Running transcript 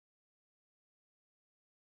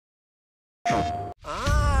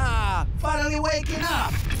Ah, finally waking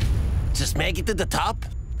up. Just make it to the top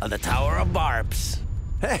of the Tower of Barbs.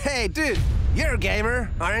 Hey, dude, you're a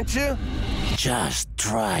gamer, aren't you? Just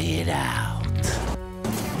try it out.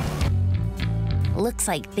 Looks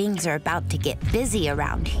like things are about to get busy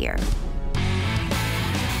around here.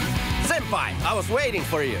 Senpai, I was waiting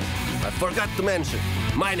for you. I forgot to mention,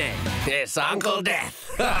 my name is Uncle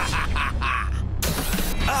Death.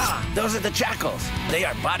 Ah, those are the Jackals. They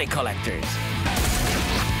are body collectors.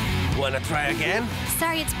 Wanna try again?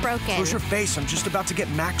 Sorry, it's broken. Close your face, I'm just about to get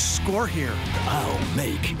max score here. I'll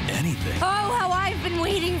make anything. Oh, how I've been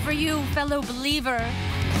waiting for you, fellow believer.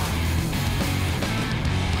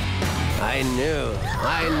 I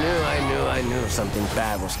knew something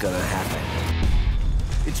bad was gonna happen.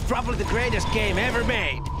 It's probably the greatest game ever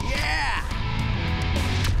made. Yeah!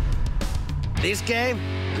 This game,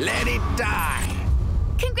 let it die.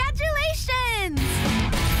 Congratulations!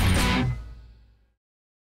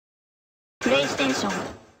 PlayStation